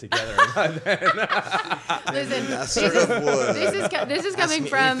hold it together. Listen, Master of Wood. This is coming Ask me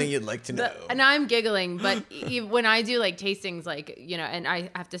from anything you'd like to know. And I'm giggling, but when I do like tastings, like and I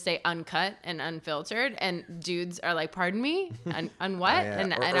have to say uncut and unfiltered, and dudes are like, "Pardon me, on what?"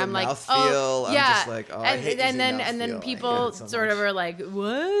 And I'm like, "Oh, yeah." I'm just like, "Oh, I hate using and then mouthfeel. people sort of are like,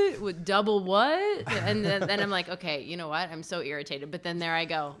 "What? Double what?" And then I'm like, "Okay, you know what? I'm so irritated." But then there I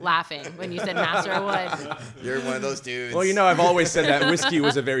go, laughing when you said Master of Wood. You're one of those dudes. Well, I've always said that whiskey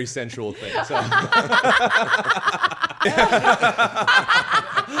was a very sensual thing. So.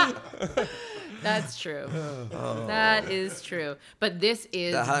 That's true. That is true. But this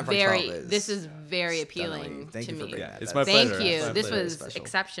is very appealing to me. It's my pleasure. Thank you. My This pleasure. was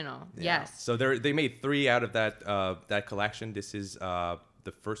exceptional. Yeah. Yes. So they made 3 out of that collection. This is the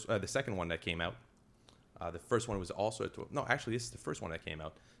second one that came out. The first one was also this is the first one that came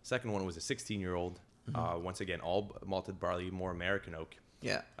out. Second one was a 16-year-old. Once again, all malted barley, more American oak.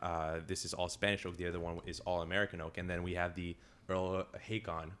 Yeah. This is all Spanish oak. The other one is all American oak. And then we have the Earl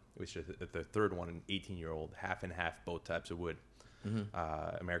Hakon, which is the third one, an 18-year-old, half and half, both types of wood,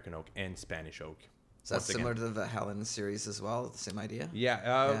 American oak and Spanish oak. So that's similar to the Valhalla series as well, the same idea?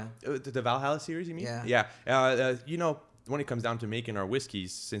 Yeah. The Valhalla series, you mean? Yeah. Yeah. When it comes down to making our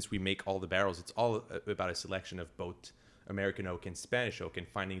whiskeys, since we make all the barrels, it's all about a selection of both American oak and Spanish oak and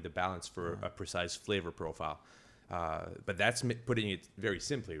finding the balance for a precise flavor profile. But that's putting it very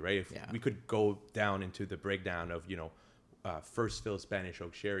simply, right? If we could go down into the breakdown of, first fill Spanish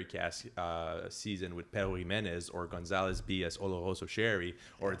oak sherry cask seasoned with Pedro Jimenez or Gonzalez Bias Oloroso sherry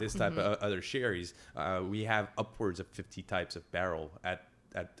or this type of other sherries, we have upwards of 50 types of barrel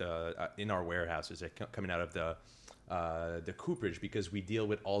in our warehouses coming out of the cooperage, because we deal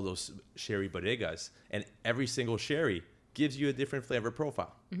with all those sherry bodegas, and every single sherry gives you a different flavor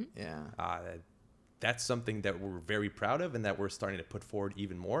profile. That's something that we're very proud of and that we're starting to put forward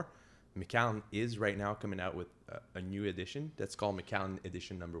even more. Macallan is right now coming out with a new edition that's called Macallan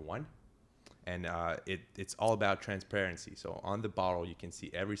Edition Number 1. And it's all about transparency. So on the bottle, you can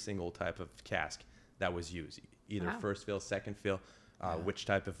see every single type of cask that was used, either first fill, second fill, which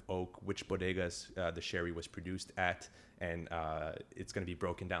type of oak, which bodegas the sherry was produced at, and it's going to be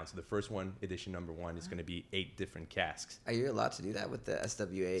broken down. So the first one, edition number 1, is going to be 8 different casks. Are you allowed to do that with the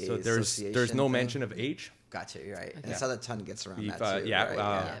SWA? So there's no mention of age. Gotcha, you're right. Okay. And so the ton gets around that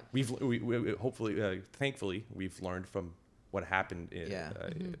too. We've hopefully, thankfully, we've learned from what happened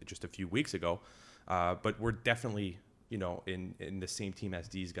just a few weeks ago. But we're definitely, in the same team as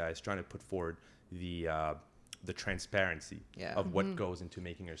these guys, trying to put forward the transparency of what goes into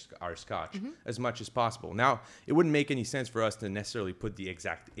making our scotch as much as possible. Now, it wouldn't make any sense for us to necessarily put the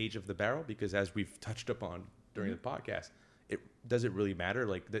exact age of the barrel, because as we've touched upon during the podcast, does it really matter?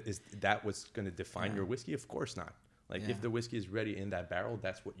 Like, is that what's going to define your whiskey? Of course not. Like Yeah. if the whiskey is ready in that barrel,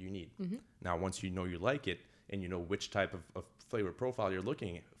 that's what you need. Now, once you know you like it and you know which type of flavor profile you're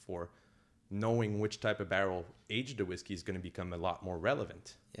looking for, knowing which type of barrel aged the whiskey is going to become a lot more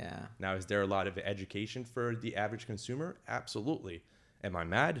relevant. Yeah. Now, is there a lot of education for the average consumer? Absolutely. Am I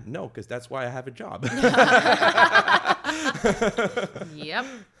mad? No, because that's why I have a job. Yep.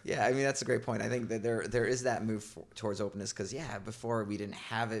 Yeah, I mean that's a great point. I think that there is that move towards openness because before we didn't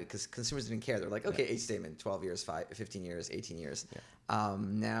have it because consumers didn't care. They're like, okay, age statement, 12 years, 15 years, 18 years. Yeah.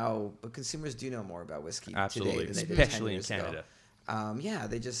 Now, but consumers do know more about whiskey Absolutely, today than they did 10 especially in years ago. Canada.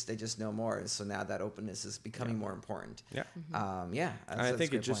 They just know more, and so now that openness is becoming more important. Yeah. That's I think a it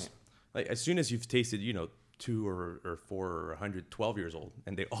good just point. like as soon as you've tasted, 2 or 4 or 112 years old,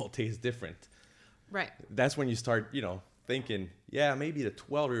 and they all taste different. Right. That's when you start, thinking, maybe the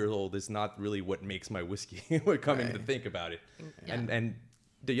 12-year-old is not really what makes my whiskey. We're coming to think about it, Yeah. and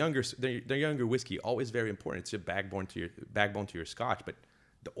the younger whiskey always very important. It's a backbone to your Scotch, but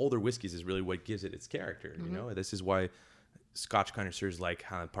the older whiskeys is really what gives it its character. This is why Scotch connoisseurs like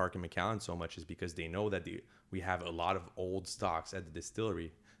Highland Park and Macallan so much is because they know that we have a lot of old stocks at the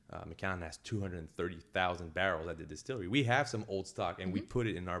distillery. Macallan has 230,000 barrels at the distillery. We have some old stock, and we put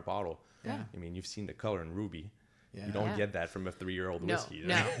it in our bottle. Yeah. I mean, you've seen the color in Ruby. Yeah. You don't Yeah. get that from a 3-year-old No, whiskey.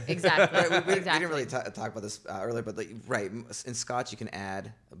 no, exactly. Right, we Exactly. didn't really talk about this earlier, but in Scotch you can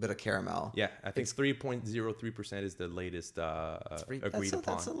add a bit of caramel. Yeah, I think 3.03% is the latest agreed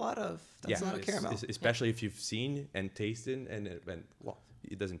upon. That's a lot of caramel. Especially if you've seen and tasted, and it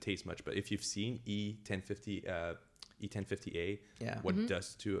doesn't taste much, but if you've seen E1050A, what it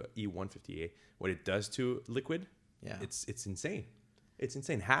does to E150A, what it does to liquid, it's insane. It's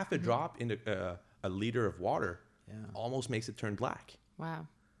insane. Half a drop in a liter of water almost makes it turn black. Wow.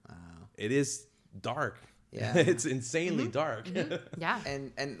 It is dark. Yeah. It's insanely dark. Yeah.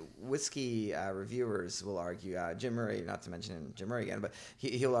 And whiskey reviewers will argue, Jim Murray, not to mention Jim Murray again, but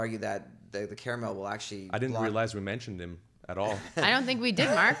he'll argue that the caramel will actually I didn't realize we mentioned him at all. I don't think we did,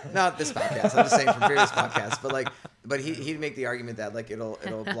 Mark. Not this podcast. I'm just saying from previous podcasts, but he'd make the argument that it'll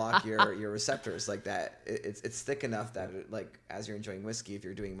block your receptors like that. It's thick enough that as you're enjoying whiskey, if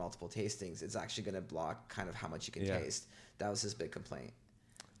you're doing multiple tastings, it's actually going to block kind of how much you can taste. That was his big complaint.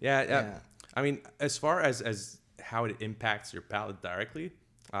 Yeah. I mean, as far as how it impacts your palate directly,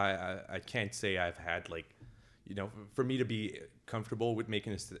 I can't say I've had for me to be comfortable with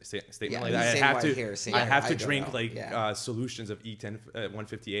making a statement like that, I have to drink solutions of E10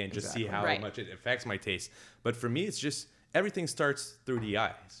 150A and just see how much it affects my taste. But for me, it's just everything starts through the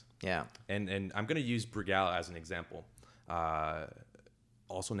eyes. Yeah. And I'm going to use Brugal as an example.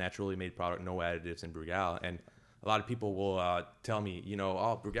 Also naturally made product, no additives in Brugal. And a lot of people will tell me,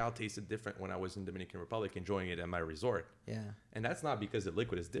 Brugal tasted different when I was in Dominican Republic enjoying it at my resort. Yeah. And that's not because the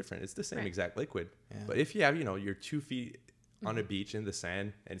liquid is different. It's the same exact liquid. Yeah. But if you have, you're 2 feet on a beach in the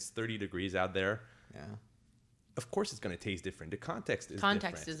sand and it's 30 degrees out there, of course it's going to taste different. The context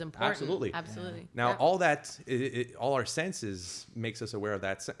is important. Absolutely. Absolutely. Now, all that, all our senses makes us aware of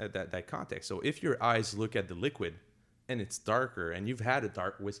that context. So if your eyes look at the liquid and it's darker and you've had a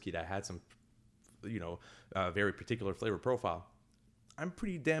dark whiskey that had some very particular flavor profile, I'm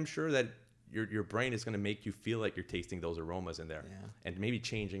pretty damn sure that your brain is going to make you feel like you're tasting those aromas in there and maybe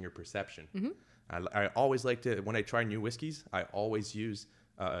changing your perception. I always like to, when I try new whiskeys, I always use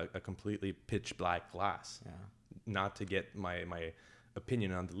a completely pitch black glass, not to get my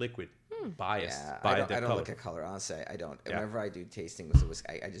opinion on the liquid biased by the color. I don't look at color. Honestly, I don't. Whenever I do tasting with the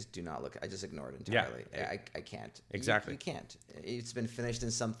whiskey, I just do not look. I just ignore it entirely. I can't. Exactly. You can't. It's been finished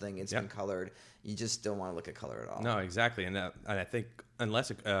in something. It's been colored. You just don't want to look at color at all. No, exactly. And I think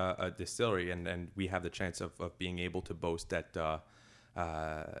unless a distillery, and we have the chance of being able to boast that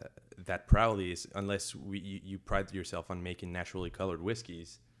that proudly, is unless you pride yourself on making naturally colored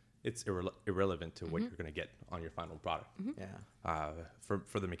whiskeys, it's irrelevant to what you're going to get on your final product.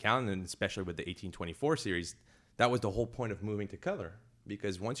 For the Macallan, and especially with the 1824 series, that was the whole point of moving to color,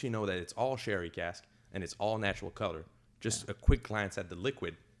 because once you know that it's all sherry cask and it's all natural color, just a quick glance at the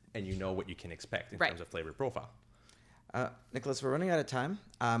liquid and you know what you can expect in terms of flavor profile. Nicholas, we're running out of time.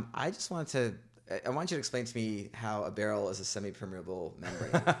 I want you to explain to me how a barrel is a semi-permeable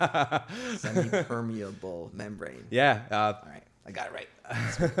membrane. Semi-permeable membrane. Yeah. All right. I got it right.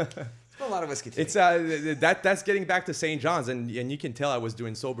 It's a lot of whiskey today. It's that's getting back to St. John's, and you can tell I was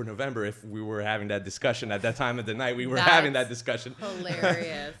doing Sober November if we were having that discussion at that time of the night. We were having that discussion.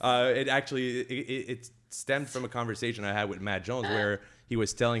 Hilarious. It actually it stemmed from a conversation I had with Matt Jones where he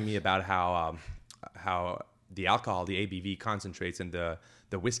was telling me about how the alcohol, the ABV, concentrates in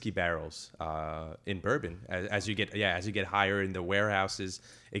the whiskey barrels in bourbon. As you get higher in the warehouses,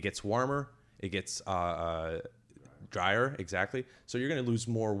 it gets warmer. It gets drier, exactly. So you're going to lose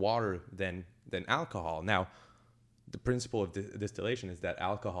more water than alcohol. Now, the principle of distillation is that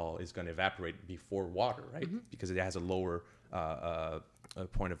alcohol is going to evaporate before water, right? Because it has a lower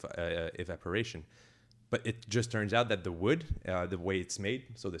point of evaporation. But it just turns out that the wood, the way it's made,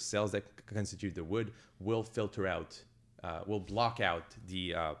 so the cells that constitute the wood will filter out, will block out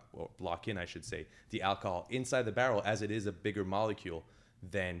or block in, I should say, the alcohol inside the barrel, as it is a bigger molecule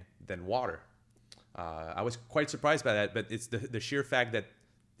than water. I was quite surprised by that, but it's the sheer fact that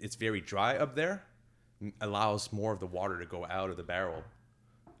it's very dry up there allows more of the water to go out of the barrel.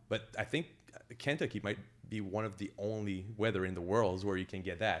 But I think Kentucky might be one of the only weather in the world where you can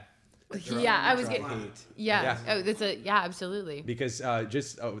get that. I was getting. Yeah. Oh, absolutely. Because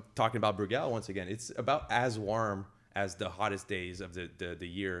just talking about Brugal once again, it's about as warm as the hottest days of the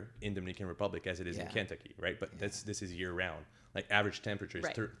year in Dominican Republic as it is in Kentucky, right? But this is year round. Like average temperature is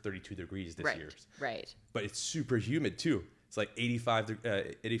 32 degrees this year. Right. But it's super humid too. It's like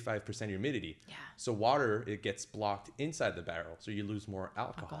 85% humidity. Yeah. So water, it gets blocked inside the barrel, so you lose more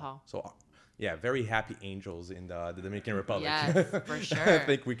alcohol. So yeah, very happy angels in the Dominican Republic. Yes, for sure. I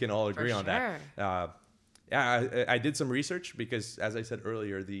think we can all agree on that. I did some research because, as I said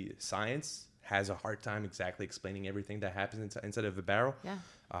earlier, the science has a hard time exactly explaining everything that happens inside of a barrel. Yeah.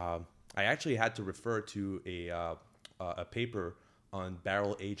 I actually had to refer to a paper on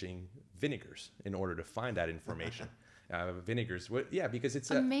barrel aging vinegars in order to find that information. Vinegars, because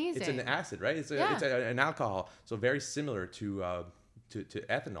it's amazing. It's an acid, right? It's an alcohol, so very similar to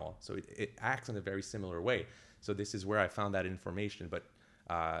ethanol. So it acts in a very similar way. So this is where I found that information. But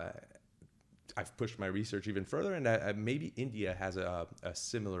I've pushed my research even further, and maybe India has a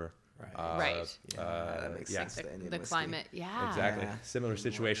similar. That makes sense. The climate, exactly. Similar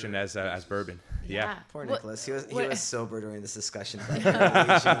situation as bourbon. Poor Nicholas. He was sober during this discussion.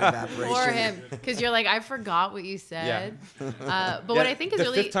 Poor him, because you're like, I forgot what you said. But what I think is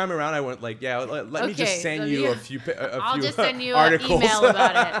the fifth time around, I went like, let me just send you a few. I'll just send you articles. an email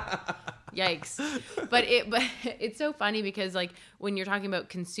about it. Yikes. But it's so funny because like when you're talking about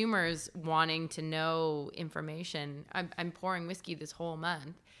consumers wanting to know information, I'm pouring whiskey this whole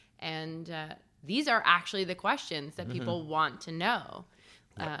month. And these are actually the questions that people want to know.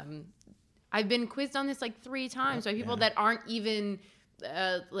 I've been quizzed on this like 3 times by people that aren't even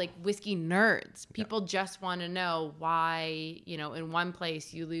like whiskey nerds. People just want to know why, in one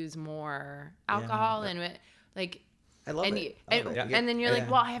place you lose more alcohol and like. I love it. And then you're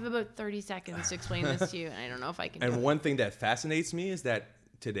like, well, I have about 30 seconds to explain this to you, and I don't know if I can. And one thing that fascinates me is that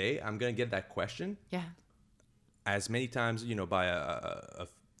today I'm gonna get that question. Yeah. As many times, by a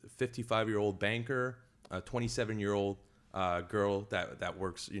 55-year-old banker, a 27-year-old girl that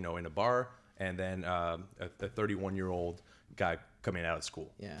works, in a bar, and then a 31-year-old guy coming out of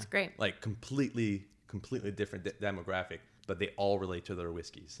school. Yeah, it's great. Like completely different demographic, but they all relate to their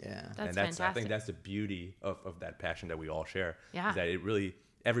whiskeys. Yeah, that's fantastic. I think that's the beauty of that passion that we all share. Yeah, is that it really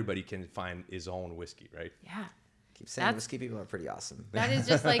everybody can find his own whiskey, right? Yeah. Keep saying whiskey people are pretty awesome. That is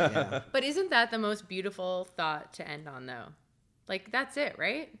just like, but isn't that the most beautiful thought to end on though? Like that's it,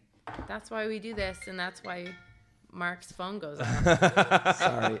 right? That's why we do this, and that's why Mark's phone goes off.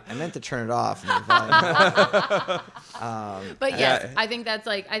 Sorry, I meant to turn it off. But yes, I think that's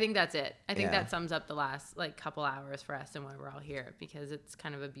it. I think that sums up the last couple hours for us and why we're all here, because it's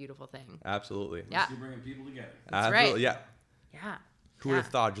kind of a beautiful thing. Absolutely. Yeah. Whiskey bringing people together. That's Absolutely. right. Yeah. Yeah. Who would have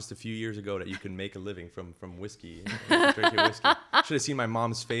thought just a few years ago that you can make a living from whiskey, drinking whiskey? Should have seen my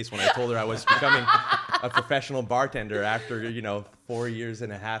mom's face when I told her I was becoming a professional bartender after 4 years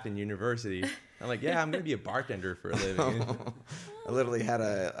and a half in university. I'm like, I'm going to be a bartender for a living. I literally had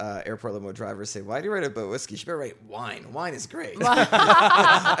a airport limo driver say, "Why do you write about whiskey? You should better write wine. Wine is great."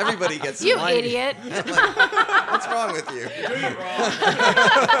 Everybody gets you wine. idiot. Like, what's wrong with you? You're doing it wrong.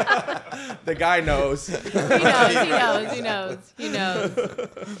 The guy knows. He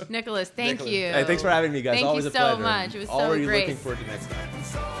knows. Nicholas, thank you. Hey, thanks for having me, guys. Thank Always you a so pleasure. much. It was so Already great. looking forward to next time.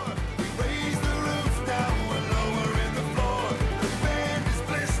 We raise the